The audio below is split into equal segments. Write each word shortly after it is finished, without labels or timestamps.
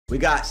We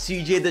got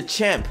CJ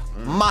Dachamp,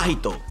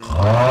 Mahito.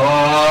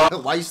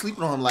 Why you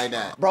sleeping on him like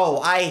that? Bro,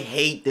 I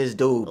hate this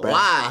dude, bro.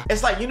 Why?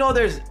 It's like, you know,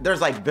 there's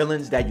like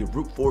villains that you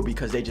root for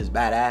because they just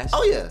badass.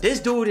 Oh, yeah.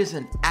 This dude is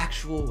an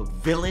actual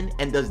villain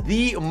and does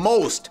the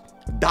most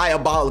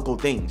diabolical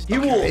things. He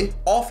will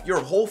off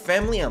your whole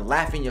family and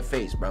laugh in your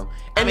face, bro.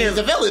 And he's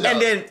a villain, though.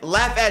 And then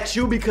laugh at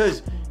you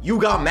because you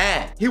got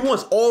mad. He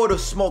wants all the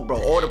smoke, bro.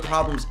 All the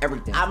problems,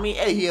 everything. I mean,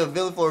 hey, he a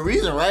villain for a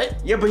reason, right?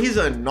 Yeah, but he's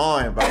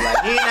annoying, bro.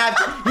 Like,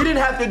 he didn't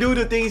have to do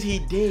the things he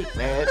did,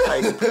 man.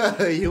 Like,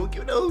 you don't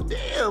give no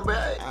damn,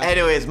 man.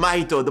 Anyways,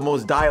 Mahito, the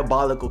most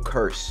diabolical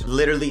curse.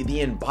 Literally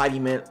the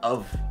embodiment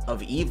of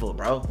evil,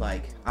 bro.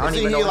 Like, I don't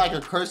even know. Isn't he like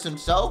a curse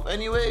himself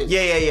anyways?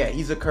 Yeah.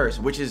 He's a curse,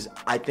 which is,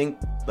 I think,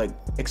 like,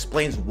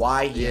 explains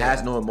why he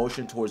has no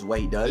emotion towards what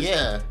he does.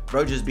 Yeah.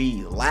 Bro, just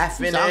be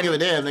laughing. So I don't give a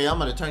damn, nigga. I'm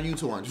gonna turn you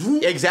to one.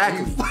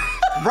 Exactly.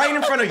 Right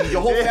in front of you,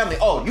 your whole family.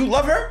 Oh, you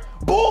love her?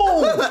 Boom!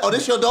 Oh,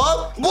 this your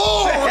dog? Boom!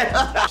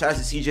 Shout out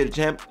to CJ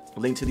Dachamp.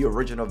 Link to the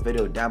original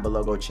video down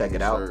below. Go check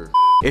it out. Sure.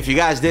 If you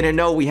guys didn't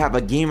know, we have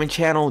a gaming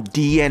channel,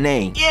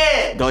 DNA.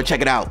 Yeah! Go check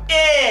it out.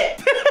 Yeah!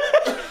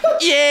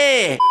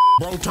 Yeah!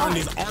 Bro turned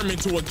his arm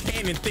into a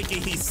cannon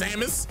thinking he's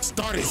Samus,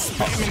 started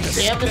spamming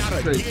the shit out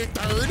of Gear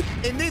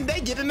 3rd, and then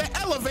they get in the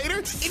elevator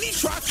and he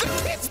tries to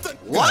kiss the—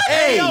 What?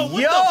 Hey,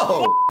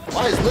 yo!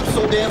 Why is lips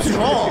so damn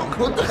strong?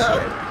 What the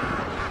hell?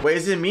 Wait,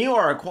 is it me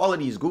or our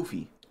quality is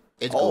goofy?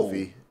 It's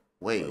goofy.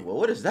 Wait, Well,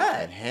 what is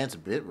that?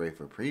 enhanced bitrate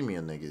for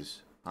premium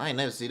niggas. I ain't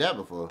never see that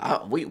before.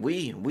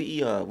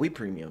 We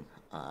premium.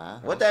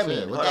 What that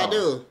mean? What that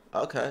do?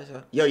 Okay,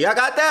 so yo, y'all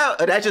got that?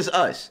 Or that's just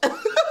us?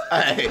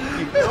 Hey,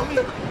 you feel me?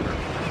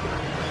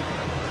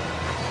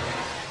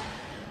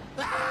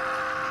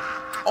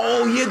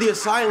 Oh yeah, the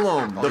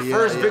asylum. The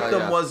first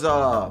victim was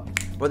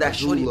but that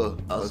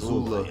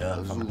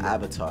Azula, from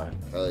Avatar.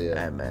 Oh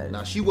yeah. Hey, man.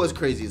 Now she was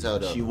crazy as hell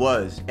though. She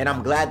was, and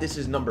I'm glad this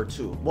is number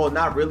 2. Well,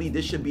 not really.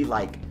 This should be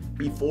like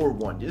before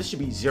 1. This should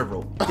be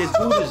 0. This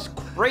dude is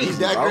crazy. He's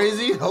that bro.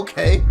 crazy?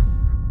 Okay.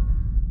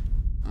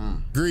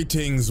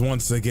 Greetings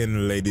once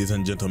again, ladies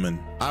and gentlemen.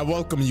 I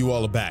welcome you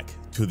all back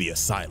to the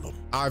asylum,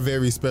 our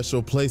very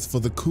special place for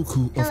the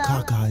cuckoo of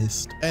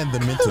cockeyes and the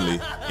mentally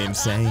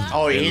insane.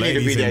 Oh, you need to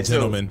be there too.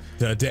 Gentlemen,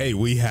 today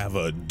we have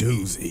a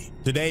doozy.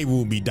 Today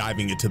we'll be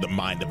diving into the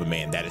mind of a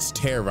man that has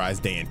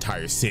terrorized the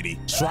entire city,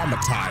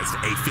 traumatized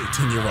a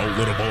 15-year-old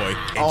little boy.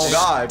 Oh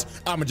God!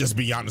 I'ma just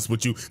be honest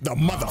with you, the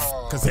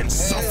motherfucker's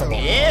insufferable.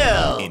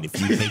 Yeah. And if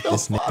you hate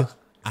this nigga,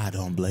 I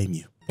don't blame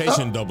you.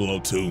 Patient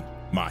 002,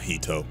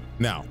 Mahito.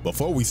 Now,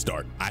 before we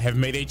start, I have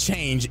made a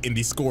change in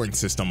the scoring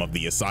system of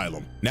the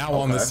asylum. Now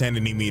on the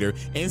sanity meter,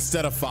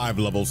 instead of 5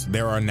 levels,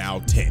 there are now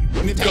 10.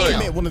 And if you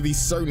commit one of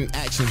these certain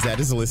actions that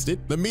is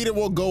listed, the meter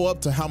will go up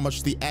to how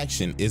much the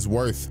action is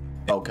worth.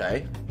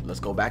 Okay,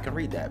 let's go back and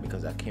read that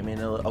because I came in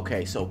a little.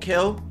 Okay, so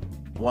kill,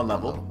 1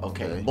 level.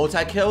 Okay,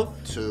 multi-kill,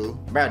 2.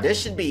 Bro,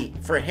 this should be,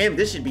 for him,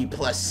 this should be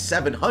plus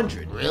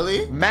 700.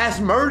 Really? Mass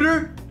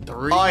murder?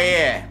 3. Oh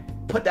yeah,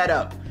 put that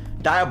up.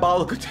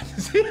 Diabolical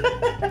tendency.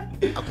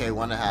 Okay,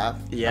 1.5.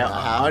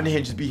 Yeah,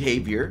 unhinged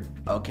behavior.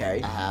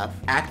 Okay. 1/2.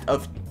 Act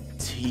of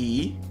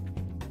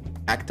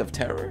act of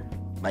terror.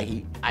 Like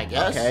he, I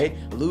guess. Okay.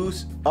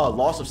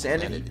 Loss of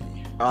sanity.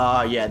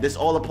 Yeah, this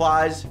all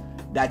applies.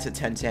 That's a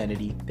 10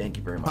 sanity. Thank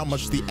you very much. How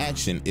much the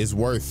action is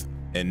worth.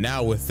 And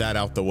now with that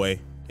out the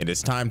way, it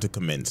is time to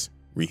commence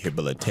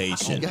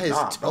rehabilitation. You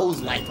got his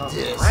toes like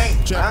this.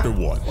 Chapter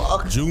 1,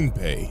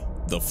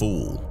 Junpei, the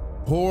Fool.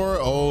 Poor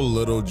old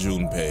little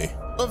Junpei.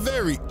 A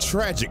very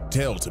tragic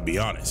tale, to be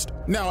honest.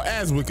 Now,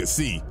 as we can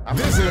see,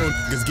 this little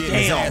nigga's getting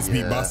his ass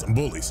beat by some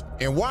bullies.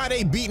 And why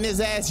they beating his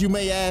ass, you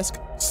may ask?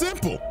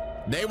 Simple.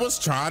 They was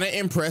trying to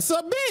impress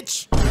a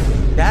bitch.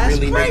 That's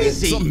really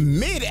crazy. Some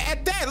mid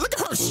at that. Look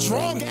at her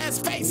strong ass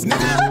face,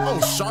 nigga.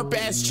 Oh, sharp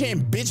ass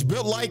chin, bitch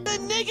built like the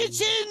nigga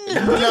chin.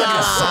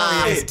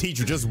 Sorry ass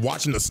teacher just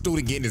watching the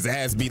student getting his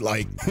ass beat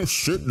like,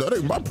 shit, that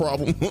ain't my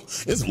problem.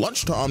 It's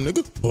lunchtime,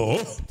 nigga.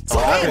 So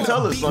I can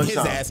tell it's beating his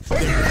lunchtime. ass,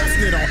 then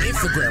posting it on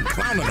Instagram,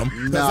 clowning him.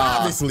 Because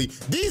obviously,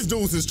 these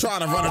dudes is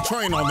trying to run a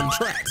train on them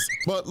tracks.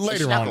 But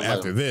later on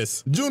after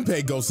this,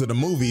 Junpei goes to the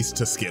movies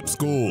to skip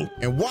school.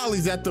 And while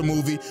he's at the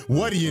movie,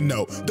 what do you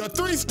know? The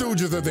 3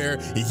 Stooges are there,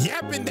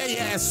 yapping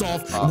their ass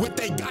off with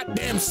their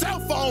goddamn cell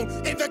phone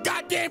in the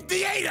goddamn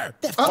theater.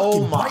 That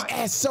fucking bright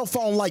ass cell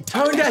phone, like,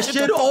 turn that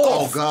shit off.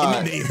 Oh God.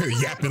 And then they hear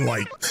yapping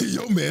like,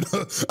 yo man,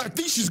 I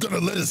think she's gonna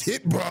let us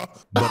hit, bro.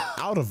 But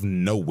out of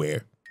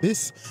nowhere,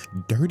 this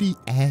dirty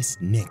ass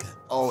nigga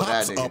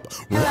pops up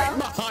right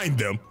behind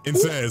them and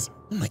says,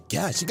 oh my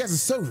gosh, you guys are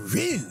so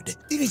rude.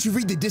 Didn't you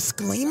read the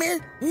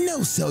disclaimer?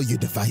 No cellular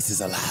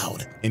devices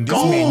allowed. And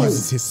this man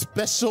uses his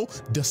special,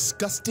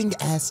 disgusting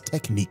ass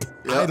technique,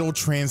 idle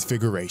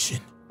transfiguration.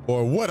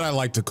 Or what I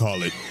like to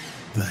call it,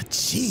 the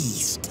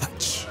cheese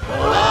touch.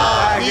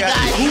 Oh, he got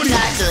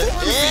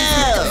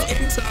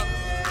the Into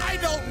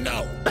idle don't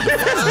know. The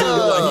first dude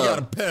look like he got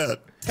a pair of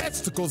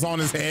testicles on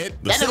his head.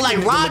 That look like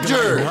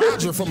Roger.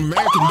 Roger from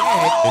American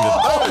Dad. And the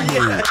third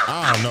dude,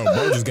 I don't know,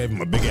 bro just gave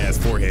him a big ass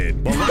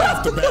forehead. But right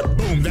off the bat,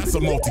 boom, that's a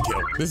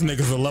multi-kill. This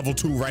nigga's a level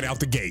 2 right out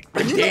the gate.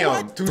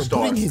 Damn, 2 For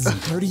stars. putting his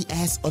dirty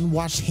ass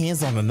unwashed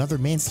hands on another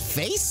man's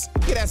face?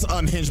 Yeah, that's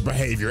unhinged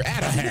behavior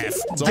at a half.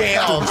 So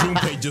Damn. after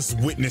Junpei just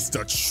witnessed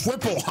a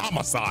triple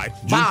homicide,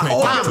 Wow, Junpei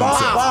thought to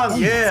himself, wow,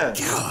 yeah.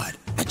 God,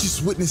 I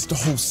just witnessed a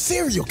whole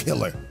serial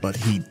killer. But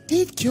he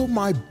did kill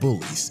my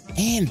bullies,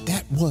 and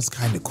that was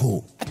kind of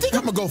cool. I think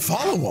I'm gonna go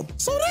follow him.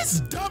 So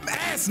this dumb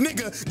ass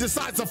nigga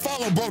decides to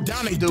follow bro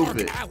down a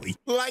dark alley.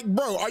 Like,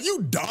 bro, are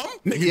you dumb?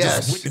 Nigga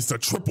just witnessed a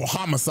triple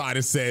homicide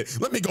and said,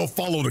 let me go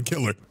follow the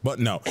killer. But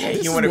no,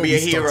 Hey, you want to be a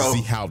hero? To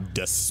see how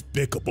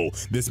despicable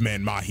this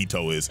man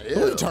Mahito is.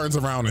 He turns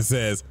around and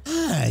says,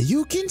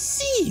 you can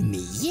see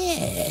me,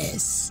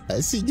 yes.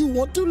 I see you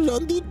want to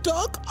learn the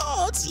dark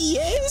arts,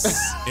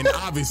 yes. And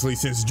obviously,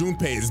 since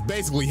Junpei is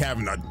basically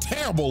having a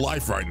terrible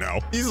life right now,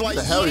 he's like,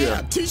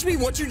 teach me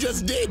what you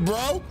just did,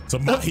 bro. So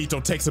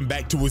Mahito takes him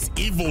back to his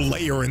evil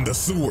lair in the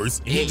sewers.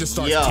 And he just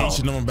starts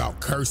teaching him about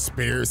cursed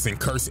spirits and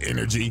cursed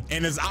energy,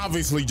 and is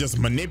obviously just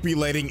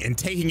manipulating and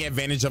taking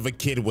advantage of a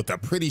kid with a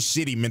pretty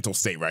shitty mental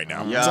state right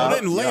now. So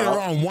then later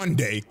on one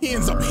day, he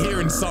ends up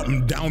hearing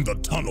something down the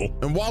tunnel.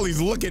 And while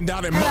he's looking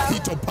down at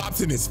Mahito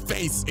pops in his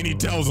face and he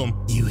tells him,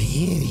 you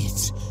hear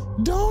it,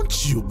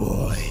 don't you,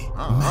 boy?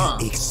 My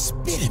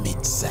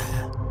experiment, sir.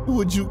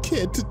 Would you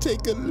care to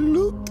take a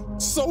look?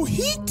 So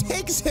he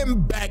takes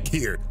him back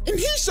here, and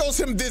he shows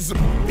him this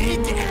big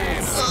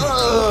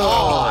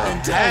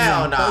ass.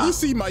 Hell no. You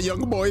see, my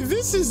young boy,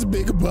 this is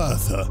Big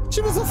Bertha.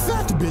 She was a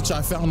fat bitch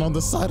I found on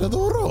the side of the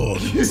road.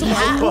 So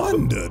I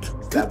wondered,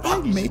 could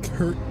I make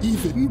her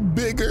even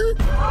bigger?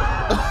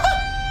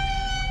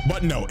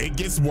 But no, it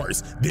gets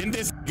worse. Then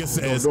this nigga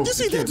says, you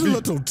see that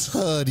little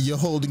turd you're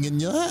holding in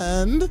your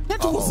hand?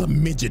 That was a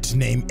midget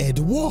named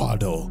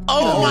Eduardo.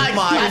 Oh my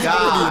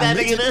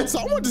God. So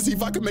I wanted to see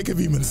if I could make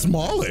him even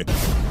smaller.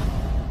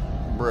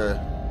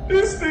 Bruh.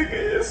 This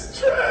nigga is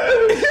trash.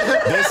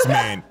 This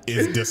man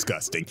is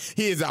disgusting.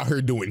 He is out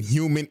here doing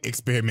human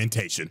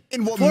experimentation.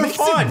 And what makes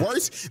it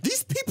worse,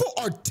 these people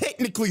are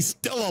technically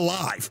still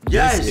alive.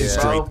 Yes, this is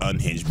straight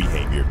unhinged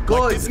behavior.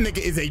 Like, this nigga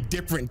is a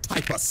different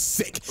type of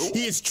sick.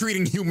 He is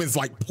treating humans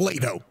like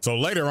Play-Doh. So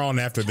later on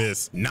after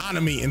this,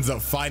 Nanami ends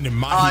up finding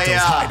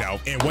Mahito's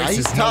hideout and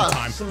wastes no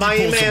time. My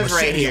man's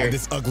right here.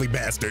 This ugly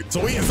bastard.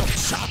 So he ends up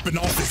chopping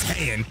off his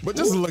hand. But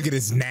just look at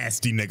this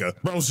nasty nigga.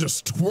 Bro's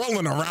just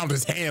twirling around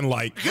his hand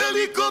like,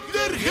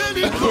 helicopter,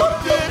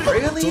 helicopter.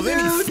 Really, so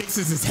then he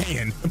fixes his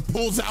hand and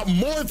pulls out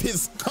more of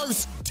his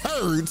cursed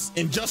turds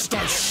and just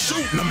starts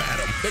shooting them at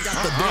him. They got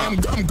the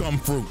damn gum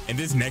fruit. And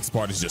this next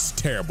part is just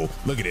terrible.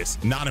 Look at this.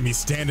 Nanami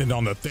standing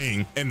on the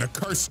thing and the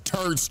cursed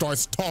turd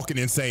starts talking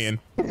and saying,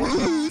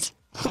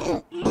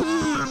 cut,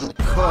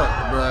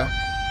 bruh.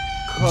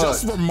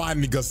 Just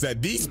reminding us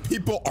that these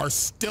people are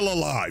still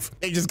alive.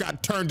 They just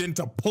got turned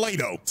into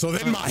Play-Doh. So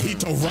then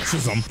Mahito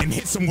rushes them and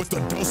hits him with the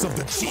dose of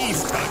the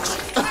cheese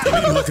touch. And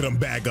then look at him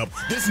bag up.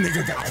 This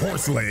nigga got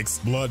horse legs.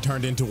 Blood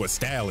turned into a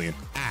stallion.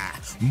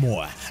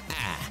 More.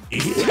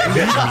 And he had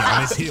me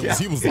on his heels.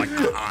 He was like,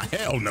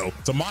 hell no.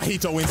 So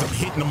Mahito ends up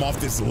hitting him off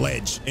this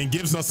ledge and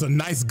gives us a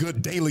nice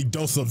good daily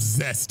dose of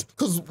zest.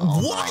 Cause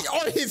why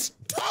are his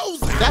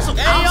toes out? That's what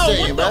I'm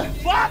saying, bro.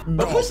 Fuck?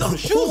 Bro, put some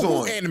shoes on.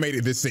 Who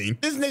animated this scene?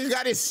 This nigga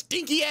got his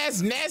stinky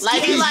ass nasty.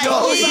 Like he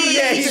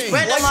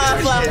spread the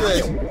line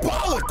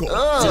Diabolical.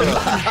 So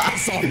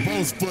cuts off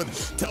Bro's foot,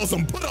 tells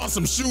him, put on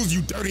some shoes,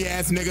 you dirty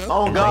ass nigga.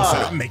 Oh Bro God.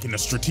 said, I'm making a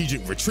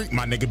strategic retreat,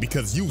 my nigga,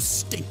 because you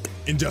stink.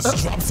 And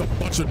just drops a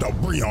bunch of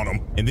debris on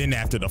him. And then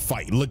after the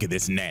fight, look at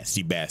this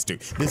nasty bastard.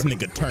 This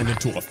nigga turned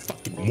into a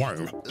fucking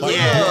worm.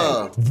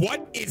 Like,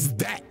 what is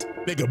that?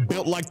 Nigga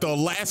built like the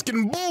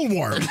Alaskan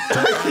bullworm. So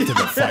after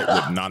the fight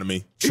with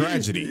Nanami,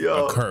 tragedy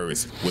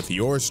occurs with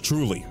yours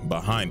truly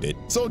behind it.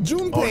 So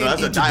Junpei and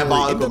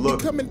Itadori end up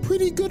becoming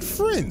pretty good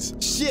friends.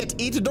 Shit,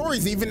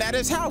 Itadori's even at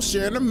his house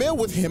sharing a meal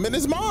with him and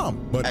his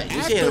mom. But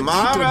after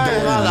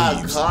Itadori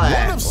leaves, one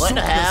of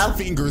Sukka's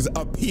fingers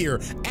appear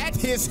at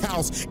his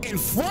house in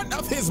front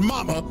of his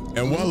mama,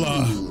 and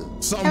voila,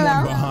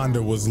 someone behind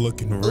her was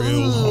looking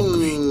real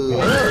hungry.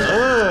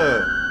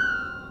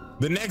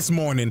 The next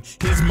morning,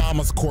 his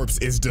mama's corpse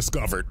is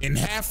discovered, and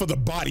half of the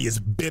body is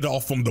bit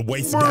off from the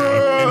waist down.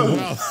 And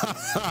well,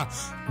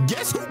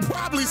 guess who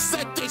probably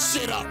set this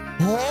shit up?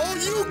 Oh,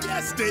 you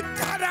guessed it.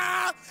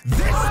 Ta-da!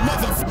 This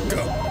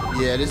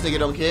motherfucker. Yeah, this nigga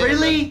don't care.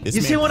 Really? You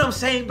see what I'm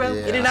saying, bro?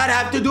 You did not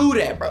have to do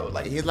that, bro.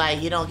 Like, he's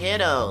like, you don't care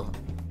though.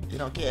 You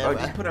don't care,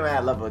 bro. Just put him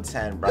at level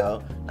 10,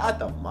 bro. Not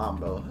the mom,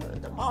 bro.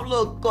 The mom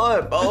look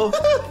good, bro.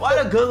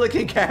 Why the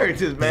good-looking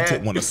characters, man? He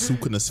took one of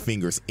Sukuna's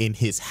fingers in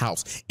his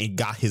house and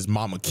got his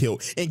mama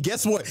killed. And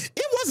guess what?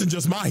 It wasn't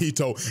just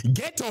Mahito.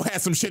 Geto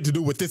had some shit to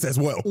do with this as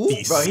well. Ooh,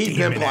 These bro, he's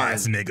been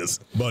ass niggas.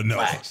 But no.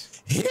 Facts.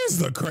 Here's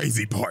the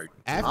crazy part.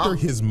 After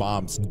his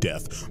mom's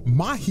death,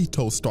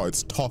 Mahito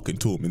starts talking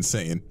to him and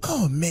saying,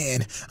 "Oh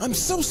man, I'm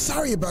so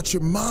sorry about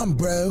your mom,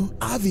 bro.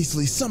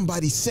 Obviously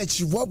somebody set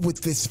you up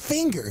with this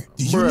finger.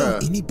 Do you know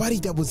anybody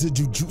that was a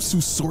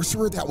Jujutsu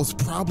sorcerer that was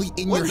probably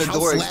in your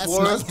house last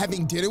night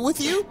having dinner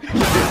with you?"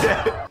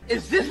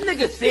 Is this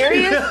nigga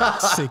serious?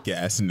 Sick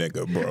ass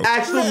nigga, bro.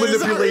 Actual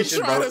manipulation,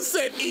 bro. Trying to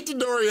set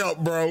Itadori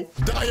up, bro.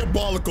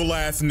 Diabolical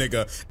ass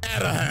nigga.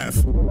 At a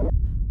half.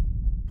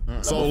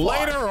 So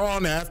later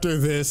on after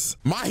this,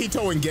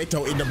 Mahito and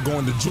Geto end up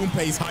going to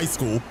Junpei's high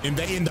school and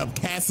they end up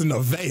casting a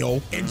veil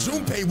and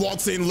Junpei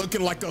walks in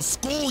looking like a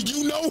school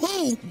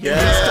you-know-who. Yeah.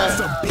 He starts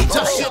to beat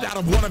the shit out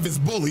of one of his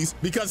bullies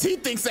because he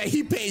thinks that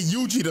he paid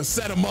Yuji to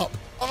set him up.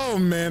 Oh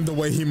man, the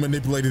way he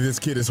manipulated this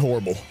kid is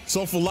horrible.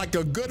 So for like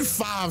a good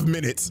 5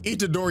 minutes,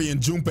 Itadori and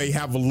Junpei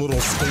have a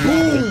little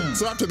squabble.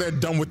 So after they're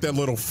done with their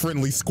little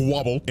friendly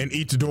squabble and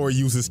Itadori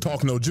uses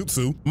Talk No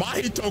Jutsu,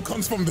 Mahito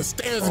comes from the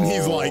stairs and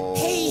he's like,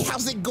 "Hey,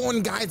 how's it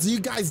going, guys? Are you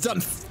guys done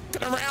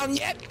f***ing around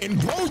yet?" And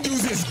bro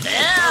uses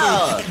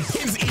and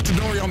pins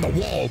Itadori on the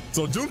wall.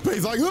 So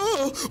Junpei's like,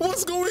 "Oh,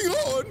 what's going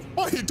on?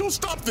 Mahito,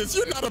 stop this.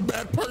 You're not a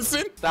bad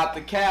person." Stop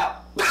the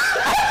cap.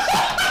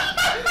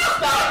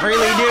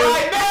 Really,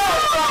 dude?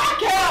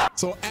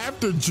 So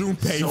after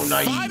Junpei So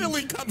naive.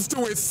 finally comes to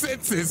his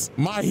senses,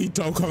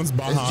 Mahito comes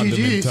behind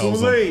him and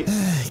tells him,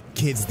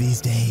 "Kids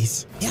these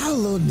days, y'all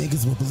little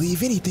niggas will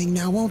believe anything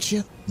now, won't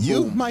you?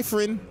 You, my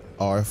friend,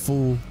 are a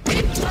fool."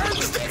 He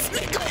turns this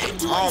nigga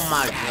into Oh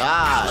my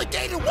god.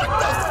 alligator. What the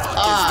fuck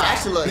is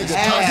That's that? a little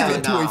Nigga turns him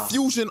into a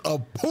fusion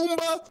of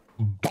Pumbaa,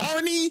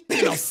 Barney,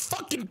 and a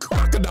fucking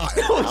crocodile.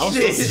 Oh,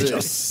 This shit. is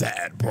just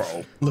sad,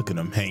 bro. Look at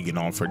him hanging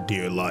on for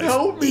dear life.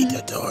 Help me.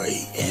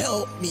 Itadori,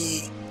 help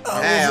me.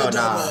 I Hell was a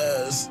nah.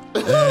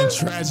 dumbass. And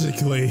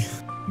tragically,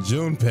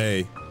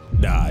 Junpei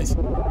dies.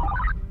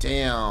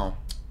 Damn.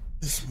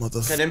 This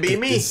motherfucker Couldn't be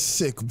me. is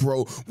sick,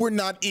 bro. We're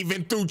not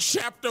even through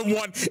chapter 1,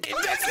 and this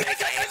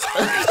nigga is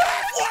already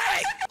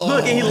halfway.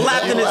 Look, and he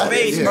laughed in his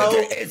face, bro.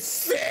 It's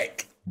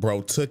sick.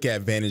 Bro took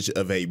advantage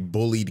of a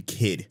bullied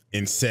kid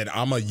and said,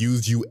 "I'ma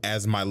use you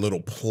as my little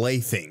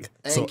plaything."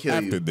 And So kill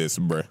after you. this,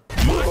 bruh,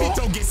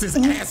 Mahito gets his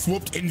ass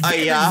whooped and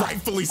very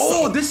rightfully so.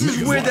 Oh, this is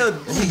Niggas where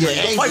like,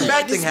 the fight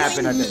back thing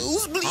happened, I think.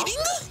 "Nose bleeding?"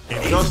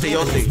 And You'll see,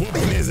 you'll see.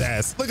 whooping his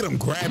ass. Look at him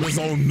grab his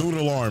own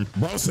noodle arm.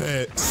 Bro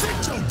said, "Sit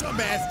your dumb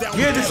ass down."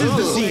 Yeah, with this that is the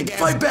little scene. nigga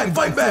Fight ass back,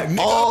 fight back. nigga."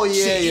 Oh, yeah,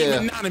 Shit, yeah.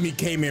 Even Nanami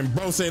came in.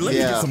 Bro said, "Let me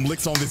Yeah. get some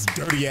licks on this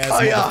dirty ass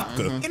Oh, yeah.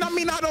 motherfucker." And I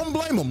mean, I don't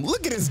blame him.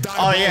 Look at his Oh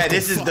diabolical yeah,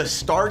 this is fuck. the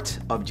start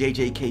of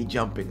JJK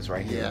jumpings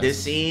right here. Yeah.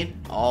 This scene,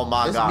 oh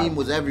my This god. meme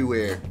was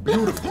everywhere.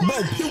 Beautiful. Bro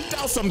puked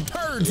out some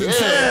turds and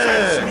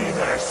said,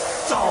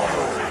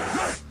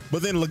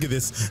 but then look at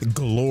this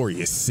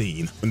glorious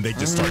scene when they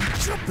just start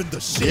jumping the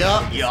shit. Yup,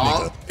 out of this yup.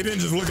 nigga. And then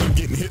just look at him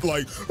getting hit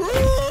like,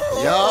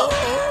 Yup.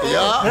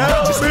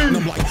 just hitting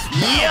him like,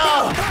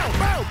 Yeah.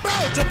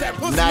 jump that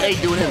pussy. Nah, they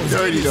doing him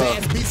dirty, His though.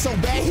 ass beat so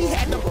bad he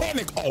had to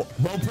panic. Oh,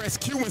 bro pressed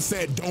Q and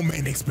said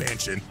domain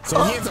expansion.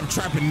 So he ends up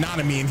trapping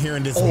Nanami in here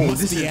in this Oh,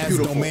 this is musty ass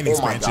beautiful. domain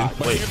Oh my expansion. God.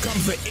 But Wait. here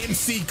comes the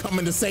MC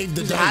coming to save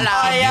the day.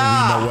 Hello, And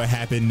yeah. we know what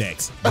happened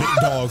next. Big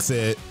Dog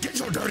said, "Get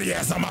your dirty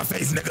ass on my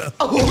face, nigga."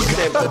 Who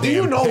said, The do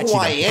you damn know who Patchy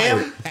I the am?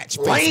 pirate, patch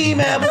face Lame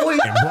ass boy.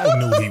 And bro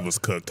knew he was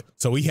cooked.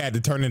 So he had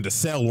to turn into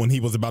Cell when he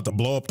was about to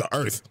blow up the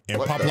earth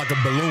and pop like a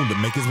balloon to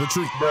make his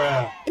retreat.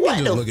 And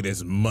then just look at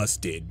this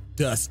musted,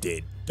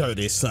 dusted,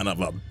 dirty son of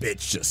a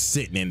bitch just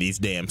sitting in these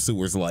damn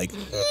sewers like,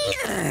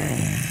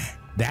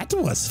 that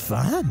was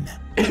fun.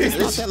 I just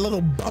thought that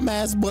little bum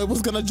ass boy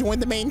was gonna join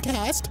the main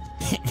cast.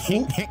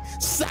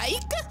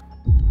 Psych.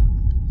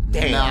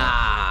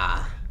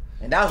 Damn.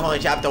 And that was only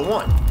chapter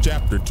 1.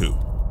 Chapter 2,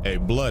 a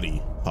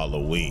bloody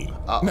Halloween.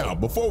 Now,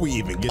 before we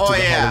even get to the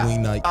yeah.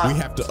 Halloween night, we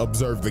have to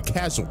observe the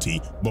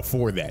casualty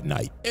before that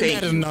night. And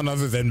that is none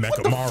other than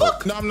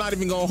Mechamaru. No, I'm not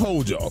even gonna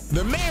hold y'all.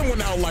 The man went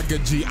out like a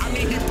G. I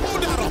mean, he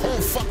pulled out a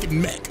whole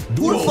fucking mech.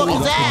 Who the fuck is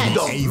that?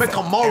 The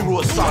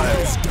Mechamaru aside.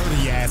 His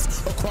dirty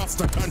ass across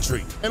the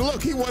country. And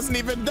look, he wasn't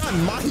even done.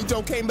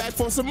 Mahito came back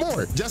for some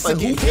more, just to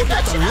get hit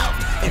at the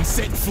left and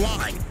sent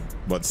flying.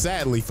 But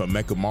sadly for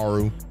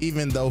Mechamaru,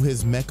 even though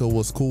his mecha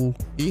was cool,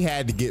 he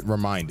had to get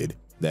reminded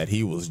that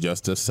he was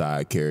just a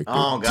side character.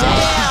 Oh god.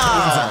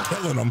 Are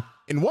killing him.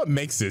 And what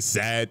makes it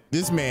sad,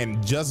 this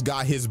man just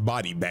got his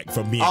body back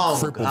from being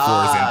crippled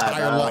for his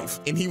entire life.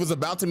 And he was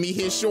about to meet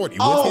his shorty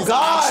with his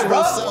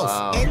actual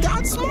self and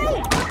got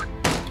smoked.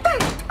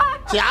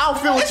 See, I don't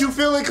feel what you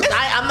feeling because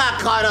I'm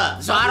not caught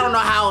up, so I don't know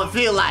how it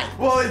feel like.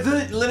 Well, it's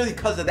literally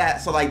because of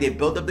that. So like they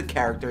built up the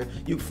character.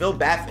 You feel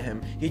bad for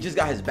him. He just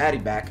got his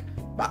baddie back.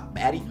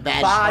 Baddie?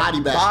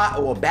 Body back.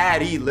 Or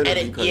baddie,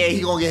 literally. And yeah,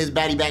 he gonna get his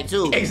baddie back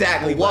too.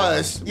 Exactly.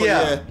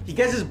 Yeah. He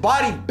gets his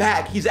body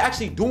back. He's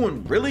actually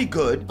doing really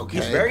good. Okay.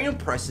 He's very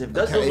impressive.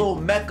 Does the little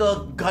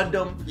mecha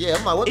Gundam. Yeah,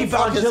 I'm like, what the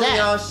fuck is that?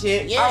 Evangelion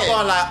shit. Yeah. I'm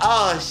going like,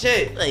 oh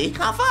shit. Like, he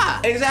can't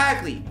fire.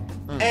 Exactly.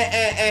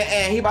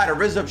 And he about to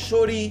rizz up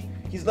shorty.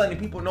 He's letting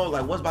people know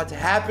like what's about to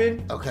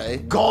happen. Okay.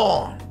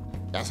 Gone.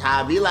 That's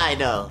how I be like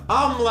though.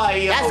 I'm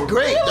like, yo, that's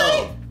great really?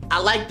 though. I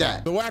like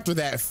that. So after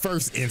that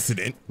first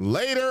incident,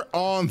 later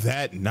on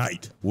that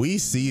night, we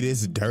see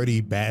this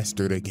dirty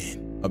bastard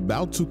again,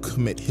 about to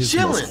commit his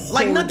most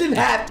like nothing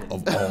happened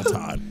of all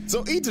time.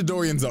 So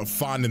Itadori ends up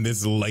finding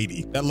this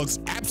lady that looks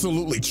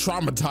absolutely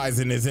traumatized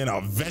and is in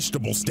a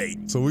vegetable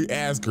state. So we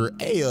ask her,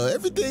 hey,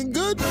 everything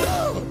good?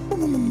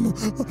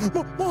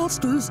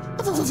 Monsters.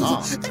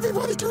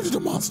 Everybody turned into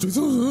monsters.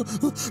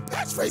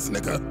 Patch face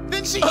nigga.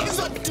 Then she ends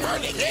up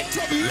turning into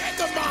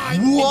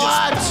Megamind.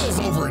 What? And just falls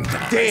over and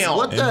dies. Damn.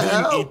 What the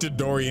Then hell?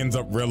 Itadori ends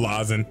up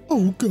realizing,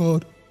 oh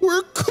God,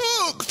 we're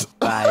cooked.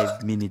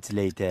 5 minutes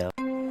later.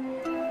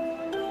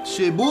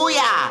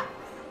 Shibuya.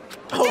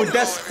 Oh,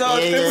 that's the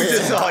thing we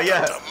just saw,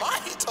 yeah.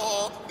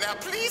 Mahito, now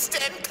please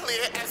stand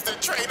clear as the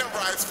train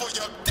arrives for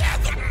your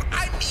death.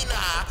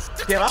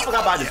 Damn, I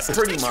forgot about this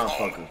pretty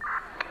motherfucker.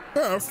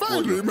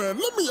 Finally, man,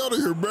 let me out of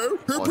here, man.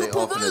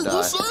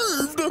 We're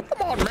saved.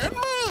 Come on, man,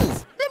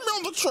 move. Get me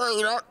on the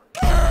train.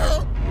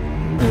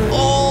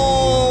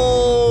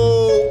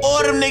 Oh,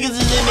 all them niggas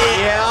is in there.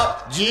 Yeah.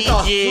 You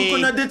thought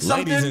Sukuna did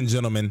something? Ladies and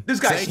gentlemen, This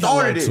guy say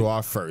started hello it. to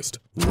our first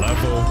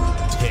level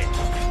 10.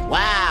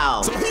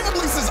 Wow. So he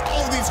releases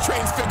all of these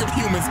transfigured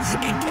humans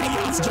and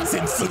chaos just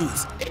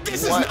ensues. And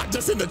this is not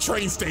just in the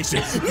train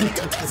station.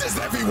 Nigga, this is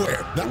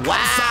everywhere. The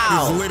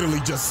outside is literally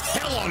just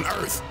hell on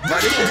earth. Bro,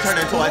 this just turned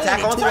into an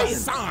Attack on Titan.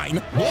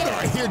 Sign, water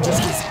right here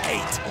just gets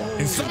ate.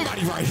 And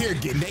somebody right here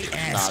getting their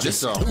ass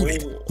just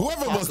tooted.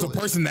 Whoever was the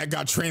person that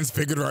got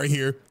transfigured right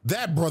here,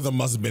 that brother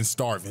must have been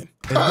starving.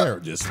 And there are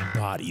just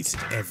bodies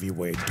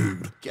everywhere,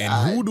 dude. And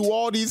who do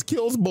all these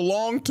kills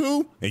belong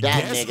to? And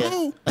guess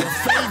who? Your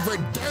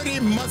favorite dirty,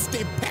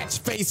 musty,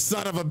 patch-faced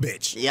son of a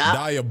bitch. Yeah.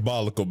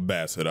 Diabolical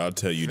bastard, I'll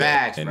tell you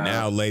Facts, that. And bro.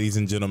 now, ladies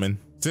and gentlemen,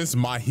 since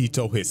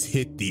Mahito has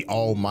hit the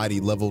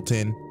almighty level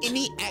 10,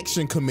 any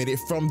action committed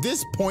from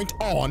this point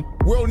on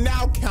will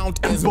now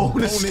count as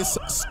bonus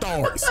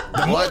stars.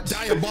 The more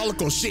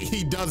diabolical shit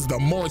he does, the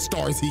more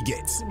stars he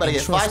gets. Better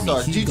get 5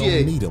 stars. He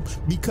gonna need them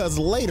because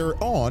later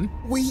on,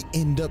 we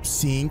end up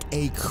seeing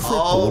a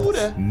crippled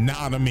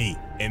Nanami.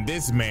 And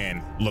this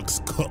man looks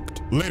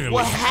cooked. Literally,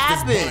 What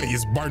half his happened? body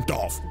is burnt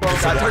off. Bro,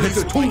 got turned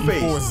into fighting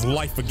Two-Face. for his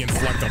life against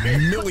like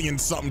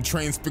 1,000,000-something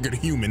transfigured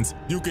humans.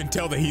 You can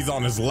tell that he's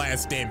on his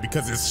last stand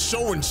because it's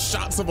showing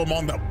shots of him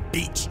on the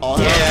beach. Oh,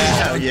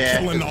 yeah.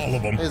 Killing all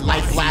of them. His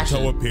light flashing.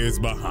 Mahito appears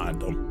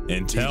behind him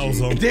and tells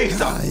him,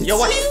 Yo,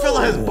 why he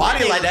feeling his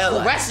body like that?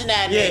 Like, Caressing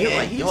that yeah,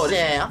 nigga. he like, yo,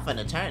 said, I'm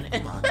finna turn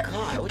it. God,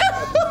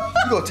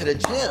 you go to the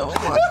gym. Oh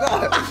my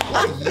God.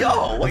 Like,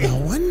 yo, wait. the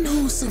one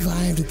who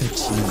survived the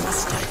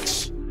cheese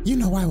touch. You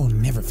know I will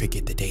never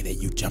forget the day that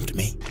you jumped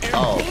me. And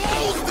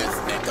blows this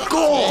nigga up.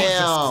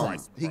 Damn.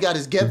 He got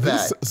his get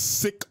back. This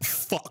sick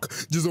fuck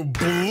just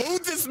blew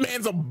this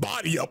man's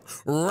body up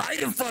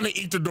right in front of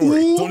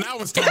Itadori. So now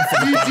it's time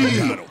for the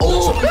final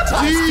battle.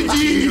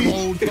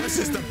 GG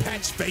versus the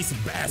patch-faced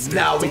bastard.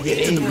 Now we get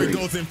Itadori angry.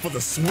 goes in for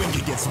the swing.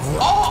 He gets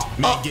rocked.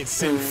 Man gets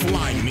sent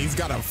flying. And he's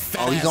got a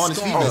fat he's on his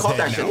feet. scar on his Caught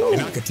that head shit. now. Ooh.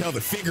 And I can tell the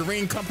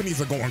figurine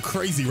companies are going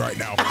crazy right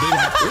now. They're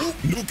like, ooh,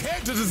 new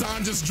character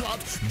design just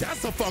dropped.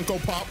 That's a Funko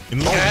Pop.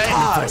 And look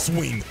at for a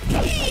swing.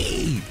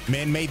 Hey!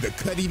 Man made the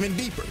cut even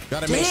deeper.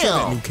 Gotta make sure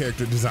that new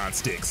character design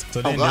sticks.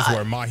 So then this is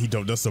where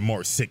Mahito does some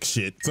more sick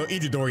shit. So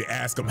Itadori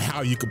asks him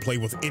how you could play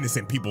with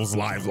innocent people's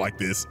lives like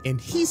this.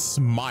 And he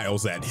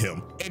smiles at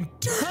him and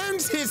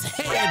turns his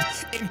head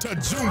into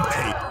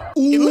Junpei.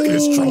 And look at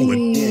this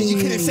trolling. Yeah, you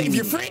couldn't save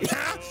your friend,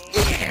 huh?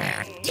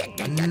 Yeah.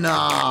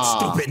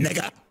 Stupid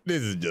nigga.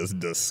 This is just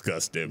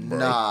disgusting, bro.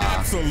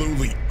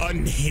 Absolutely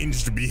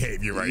unhinged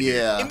behavior right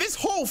here. In this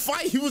whole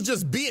fight, he was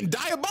just being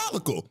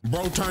diabolical.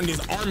 Bro turned his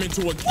arm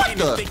into a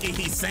cannon thinking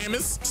he's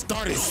Samus,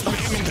 started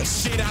spamming the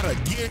shit out of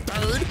Gear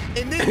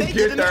 3rd, and then they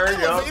get in the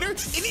elevator, and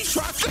he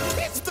tries to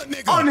kiss the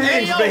nigga.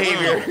 Unhinged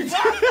behavior.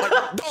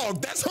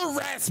 Dog, that's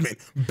harassment.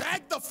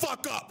 Back the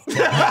fuck up. Give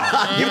him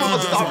a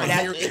stop right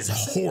that. here is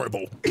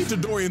horrible.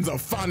 Itadori ends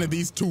up finding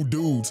these two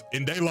dudes,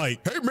 and they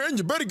like, hey man,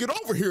 you better get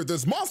over here.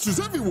 There's monsters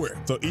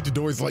everywhere. So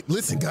Itadori's like,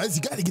 listen guys,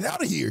 you gotta get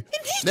out of here.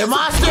 They're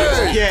monsters.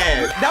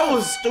 Yeah, that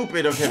was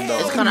stupid of him though.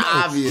 It's kind of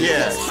obvious.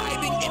 Yeah.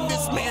 Hiding in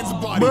this man's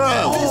body.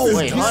 Bro,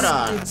 wait, hold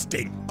on.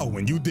 Oh,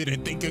 and you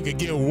didn't think it could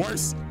get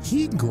worse?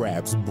 He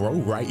grabs bro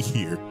right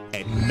here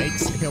and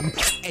makes him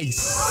a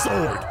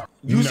sword.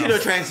 You see the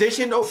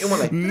transition though? It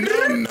went like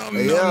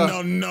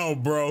No,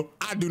 bro.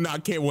 I do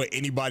not care what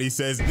anybody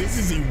says. This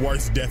is the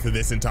worst death of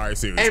this entire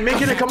series. And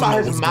making it come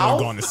out his mouth?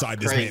 What's going on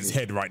inside this man's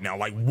head right now?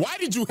 Like, why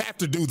did you have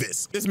to do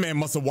this? This man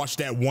must have watched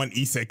that one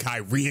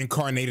isekai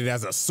reincarnated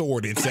as a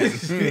sword and said,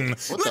 let me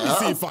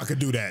see if I could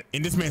do that.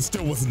 And this man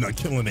still wasn't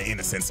killing the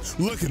innocents.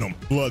 Look at him.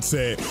 Blood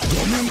said,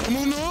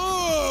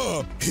 no.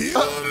 a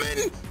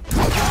human.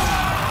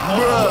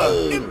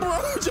 And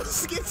bro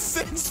just gets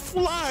sent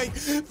flying.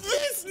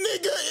 This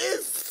nigga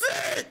is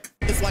sick.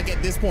 It's like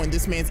at this point,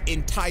 this man's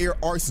entire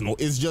arsenal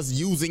is just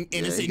using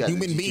innocent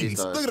human beings.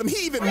 Look at him.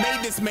 He even made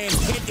this man's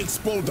head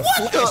explode to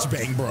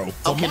flashbang, bro.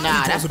 So okay,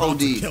 nah, that's about OD.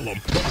 to kill him.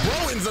 But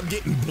bro ends up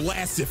getting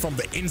blasted from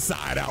the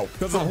inside out.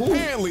 Because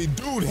apparently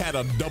dude had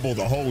a double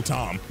the whole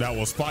time that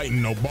was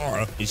fighting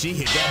Nobara. And she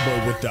hit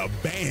that boy with the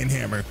band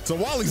hammer. So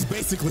while he's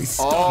basically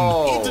stunned,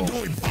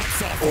 Itadori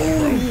pops off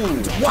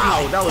on bro.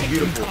 Wow, that was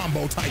beautiful.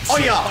 Combo type Oh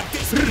shit. yeah. Like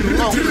this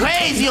Go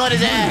crazy on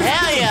his ass.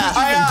 Hell yeah.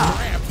 Oh yeah.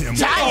 grab him.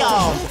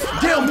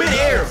 Jayom. Damn,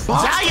 midair.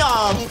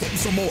 Jayom. Hit him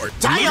some more.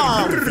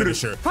 Jayom.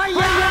 Finisher.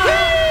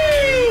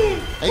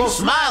 They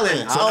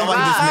smiling. So Oh when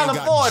this my man God.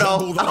 got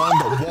jumbled on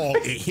the wall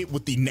and hit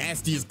with the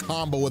nastiest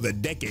combo of the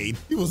decade,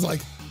 he was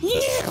like,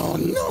 "Yeah,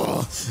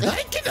 no,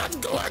 I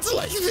cannot go out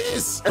like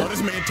this." So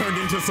this man turned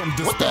into some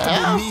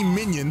despicable me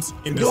minions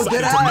and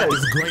decided to make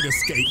his great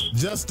escape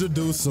just to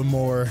do some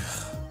more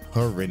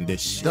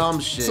horrendous shit. Dumb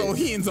shit. So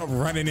he ends up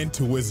running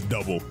into his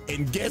double.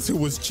 And guess who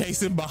was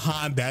chasing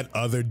behind that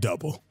other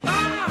double?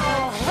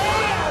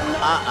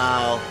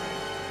 Uh-oh.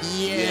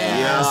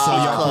 Yeah, so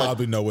y'all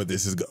probably know where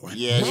this is going.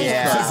 Yeah.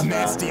 His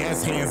nasty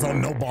ass hands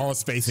on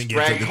Nobara's face and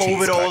get to the COVID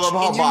cheese all touch. over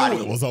her And you body.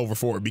 knew it was over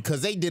for her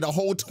because they did a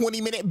whole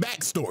 20-minute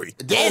backstory.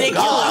 They killing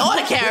all the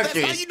That's how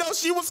characters. you know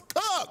she was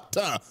cooked.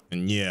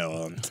 And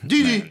yeah,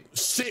 Didi.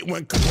 shit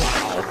went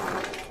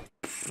cloud.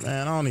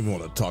 Man, I don't even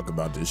want to talk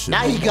about this shit.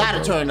 Now he gotta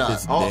bro. turn up.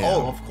 This Oh,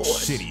 damn of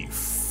course. shitty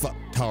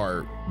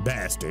fucktard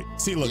bastard.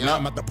 See, look, now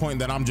I'm at the point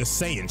that I'm just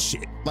saying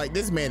shit. Like,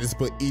 this man has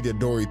put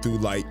Itadori through,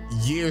 like,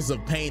 years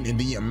of pain in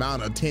the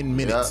amount of 10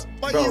 minutes.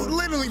 Like, Bro. he's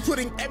literally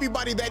putting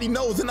everybody that he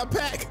knows in a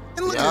pack.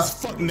 And look at this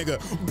fuck nigga.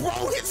 Bro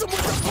hits him with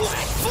a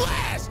black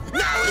flash.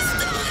 Now he's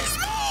still in his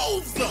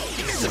nose.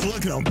 He's just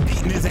looking at him,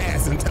 beating his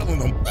ass and telling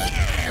him,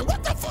 "Yeah,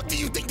 what the fuck do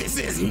you think this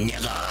is,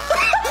 nigga?"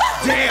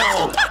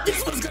 Damn.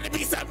 This was gonna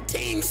be some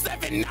Team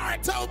 7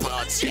 Naruto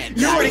bullshit.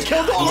 You already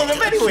killed all of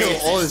them anyway.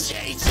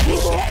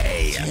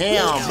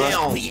 Damn,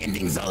 bro. The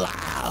ending's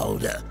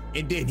allowed.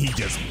 And then he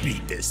just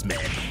beat this man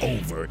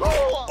over and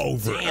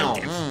over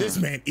again. This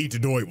man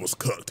Itadori was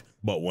cooked.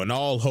 But when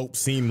all hope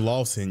seemed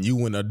lost and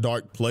you in a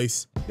dark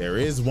place, there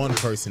is one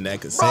person that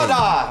could save you.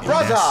 And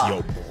that's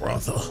your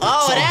brother.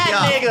 Oh,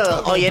 that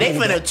nigga. Oh, yeah, they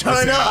finna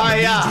turn up.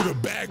 I need you to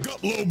back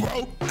up, little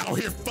bro. Out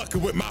here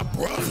fucking with my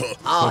brother.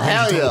 Oh,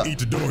 hell yeah.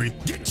 Itadori,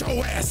 get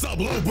your ass up,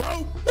 little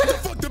bro. What the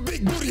fuck the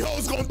big booty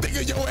hoes gonna think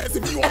of your ass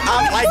if you want?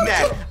 I like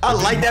that. I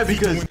like that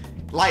because,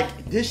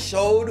 like, this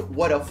showed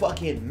what a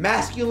fucking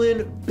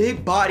masculine,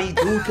 big body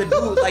dude can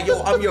do. Like,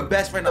 yo, I'm your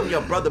best friend, I'm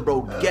your brother,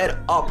 bro. Get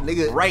up,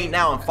 nigga, right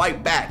now and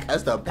fight back.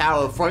 That's the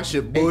power of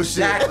friendship bullshit.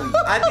 Exactly.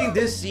 I think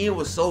this scene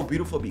was so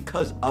beautiful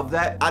because of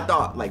that. I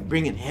thought, like,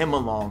 bringing him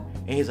along,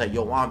 and he's like,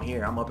 yo, while I'm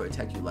here, I'm gonna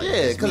protect you. Like, Yeah,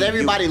 it's because me and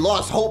everybody you.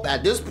 lost hope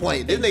at this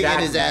point. This nigga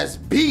getting his ass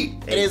beat.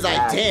 And it's like,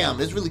 Exactly.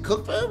 damn, it's really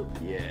cooked for him?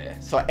 Yeah.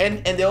 So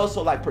and they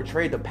also like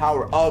portrayed the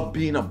power of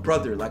being a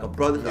brother, like a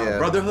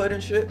brotherhood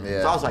and shit.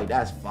 Yeah. So I was like,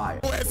 that's fire.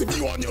 Ass if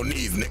you on your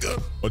knees,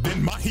 nigga. But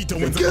then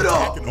Mahito ends Get up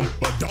up. attacking him.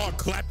 But dog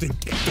clapped and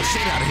kicked the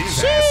shit out of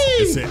his ass.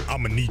 He said,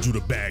 "I'ma need you to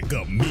bag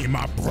up. Me and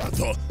my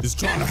brother is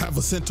trying to have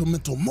a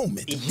sentimental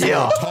moment."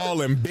 Yeah. So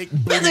tall and big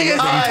booty nigga-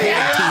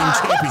 tag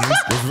team champions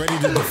was ready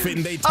to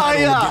defend their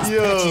title against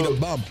Yo. Patchy the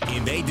Bum.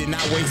 And they did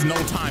not waste no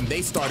time.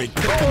 They started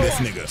cooking this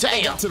nigga.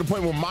 Damn. To the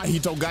point where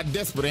Mahito got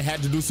desperate and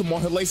had to do some more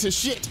hellacious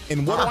shit.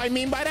 And what do I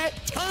mean by that?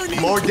 Turning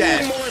More two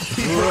death. more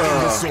people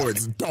into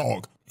swords,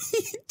 dog. He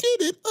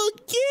did it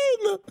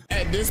again.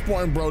 At this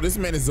point, bro, this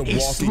man is a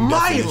He's walking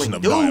smiling, definition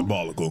of dude.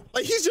 diabolical.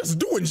 Like, he's just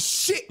doing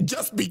shit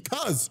just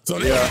because. So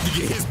they had to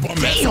get his bum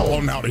ass up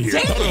on out of here. They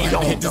had to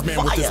hit this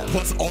man with this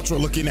plus ultra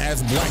looking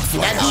ass black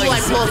flag. That's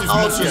like plus His ultra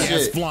musty ass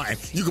shit. flying.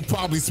 You could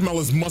probably smell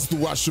his must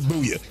throughout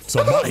Shibuya.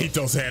 So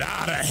Mahito said,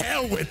 "Out of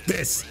hell with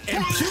this,"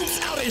 and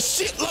pukes out a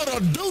shitload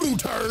of doodoo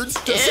turds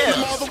to send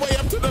them all the way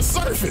up to the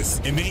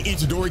surface. And then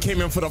Itadori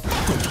came in for the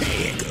fucking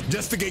pig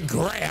just to get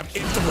grabbed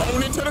and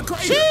thrown into the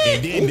crater.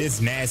 And then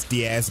this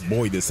nasty ass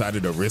boy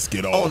decided to risk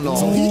it all. Oh, no.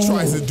 So he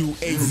tries to do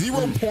a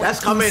 0.2 That's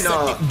coming,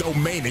 second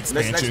domain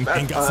expansion next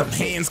and got some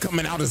hands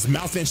coming out his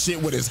mouth and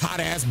shit with his hot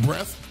ass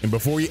breath. And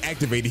before he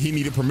activated, he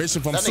needed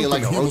permission from That nigga Super.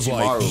 like a He was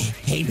like,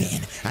 Orochimaru. "Hey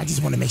man, I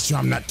just want to make sure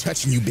I'm not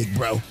touching you, big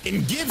bro."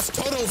 And gives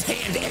Toto's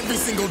hand every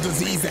single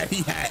disease that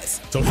he has.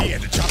 So he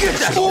had to chop that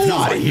shit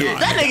off. outta here.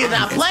 That nigga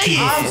not playing.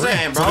 I'm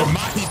saying, bro. So then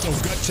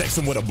Mahito's gut checks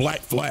him with a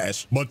black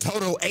flash, but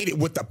Toto ate it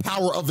with the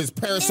power of his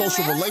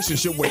parasocial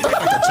relationship with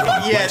Dachamp.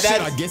 Yeah, Shit,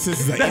 that's- I guess this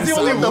is an that's the inside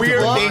only look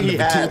weird behind thing he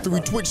the had. Tier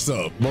 3 Twitch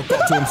sub. Broke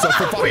thought to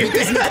himself, if I beat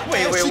this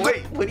nigga,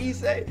 Wait, what did he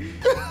say?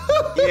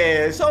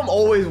 Yeah, something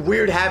always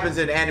weird happens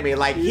in anime.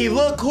 Like, he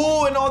look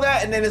cool and all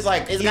that, and then it's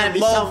like, It's he gotta be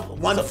love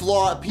one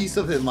flawed piece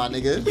of him, my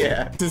nigga.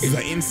 Yeah. This is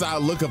an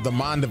inside look of the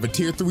mind of a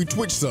Tier 3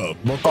 Twitch sub.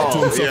 Broke thought to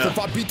himself, yeah. if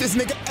I beat this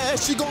nigga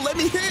ass, she gon' let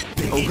me hit.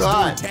 Then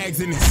Itadori tags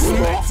in and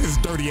smacks his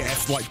dirty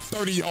ass like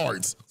 30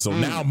 yards. So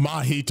now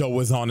Mahito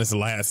was on his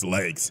last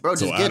legs. Bro,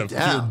 so just out get of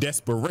down. pure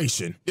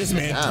desperation, this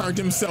man turned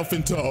himself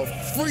into a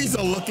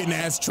Frieza-looking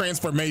ass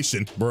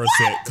transformation. Bro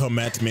said, "Come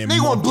at me, They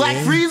want Black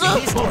Frieza?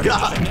 He started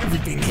eating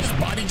everything. His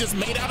body just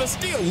made out of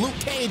steel. Luke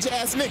Cage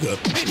ass nigga.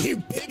 Then he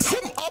picks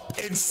him up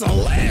and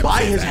slams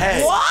by his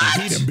head. What?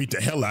 And he done beat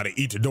the hell out of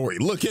Itadori.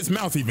 Look, his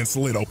mouth even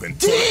slid open.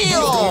 Damn! He's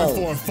going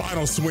for a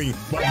final swing,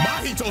 but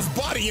Mahito's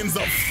body ends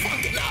up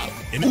fucking up.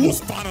 And it was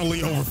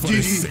finally over for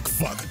this sick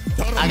fuck.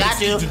 I got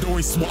you.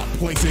 Itadori swap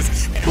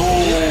places. And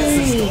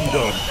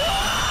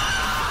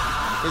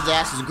his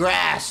ass is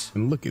grass.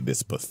 And look at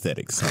this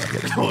pathetic son of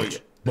a bitch.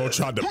 Bro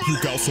tried to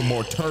puke out some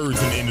more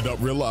turds and ended up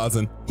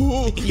realizing,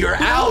 You're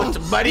out,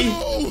 buddy.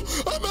 No,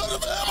 I'm out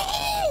of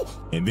ammo.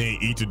 And then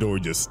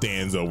Itadori just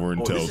stands over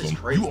and tells him,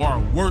 "You are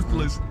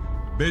worthless,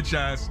 bitch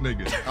ass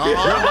nigga. Your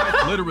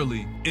life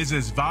literally is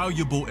as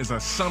valuable as a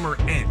summer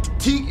ant.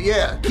 Keep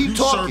You talking.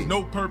 serve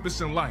no purpose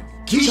in life.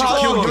 Keep Kill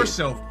talking.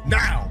 yourself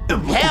now."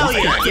 Hell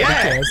yeah.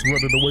 ass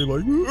running away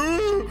like,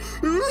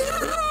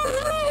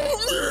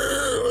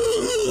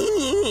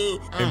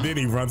 and then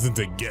he runs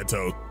into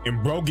Ghetto,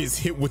 and bro gets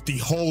hit with the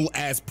whole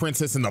ass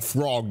princess and the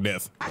frog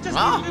death.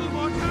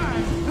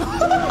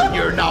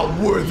 You're not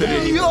worth it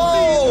anymore.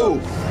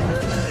 Yo!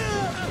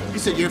 You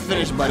said you're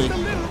finished, buddy.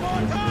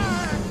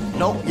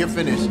 Nope, you're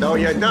finished. No,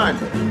 you're done.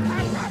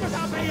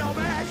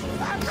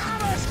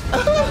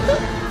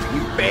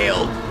 You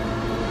failed.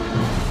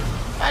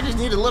 I just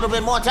need a little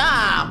bit more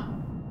time.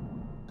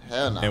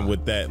 Hell no. And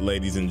with that,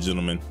 ladies and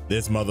gentlemen,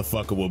 this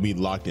motherfucker will be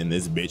locked in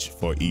this bitch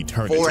for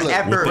eternity.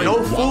 Forever. With a No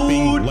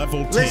whopping food.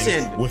 level 10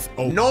 Listen, with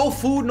no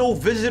food, no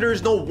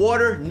visitors, no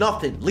water,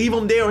 nothing. Leave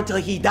him there until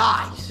he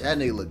dies. That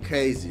nigga look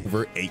crazy.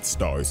 over 8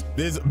 stars.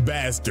 This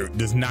bastard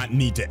does not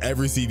need to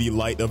ever see the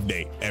light of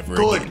day ever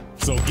Good. again.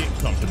 So get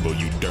comfortable,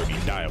 you dirty,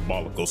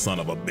 diabolical son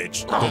of a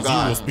bitch. Because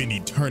you will spend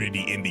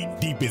eternity in the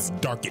deepest,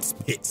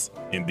 darkest pits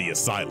in the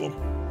asylum.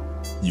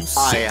 You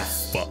sick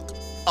fuck.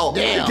 Oh,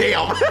 Damn.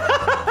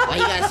 Why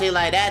you gotta say it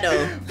like that,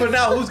 though? But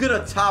now who's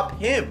gonna top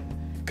him?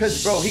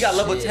 Cause bro, he got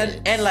level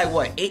 10 and like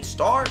what, 8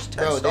 stars?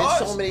 10 Bro, stars?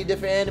 there's so many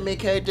different anime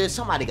characters.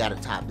 Somebody gotta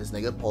top this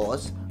nigga.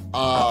 Pause.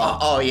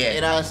 Oh yeah.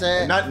 You know what I'm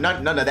saying?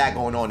 None of that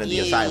going on in the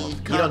Yeah, asylum. He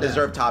calm don't down.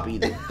 deserve top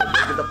either. Get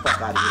the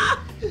fuck out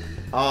of here.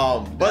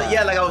 But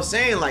yeah, like I was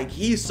saying, like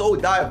he's so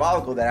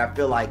diabolical that I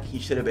feel like he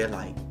should have been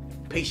like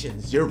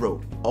patient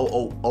 0.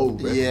 Oh,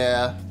 bro.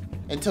 Yeah.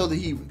 Until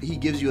he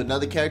gives you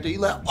another character, you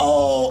like,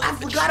 oh, I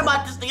forgot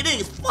about this nigga.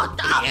 Nigga's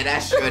fucked up. Yeah,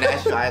 that's true.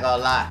 I ain't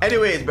gonna lie.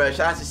 Anyways, bro,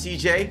 shout out to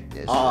CJ.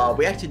 Yes, sir.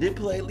 We actually did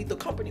play Lethal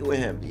Company with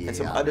him and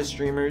some Yeah. other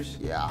streamers.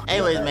 Yeah.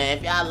 Anyways, man,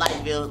 if y'all like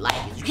video, like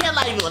it. You can't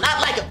like video,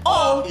 not like it.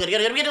 Oh, you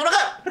gotta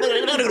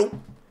get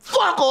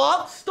fuck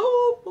off.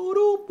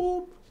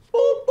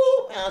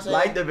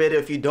 Like the video.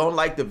 If you don't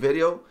like the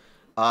video,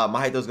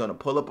 Mahito's gonna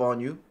pull up on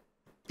you.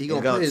 He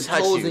gonna put his touch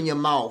toes you. in your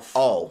mouth.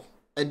 Oh.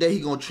 And then he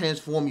gonna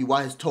transform you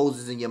while his toes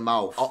is in your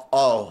mouth.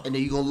 Oh. And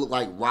then you gonna look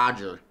like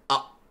Roger.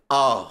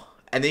 Oh.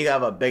 And then you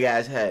have a big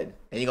ass head.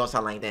 And you gonna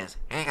sound like this.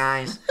 Hey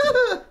guys.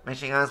 Make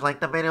sure you guys like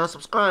the video and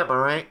subscribe,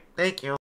 alright? Thank you.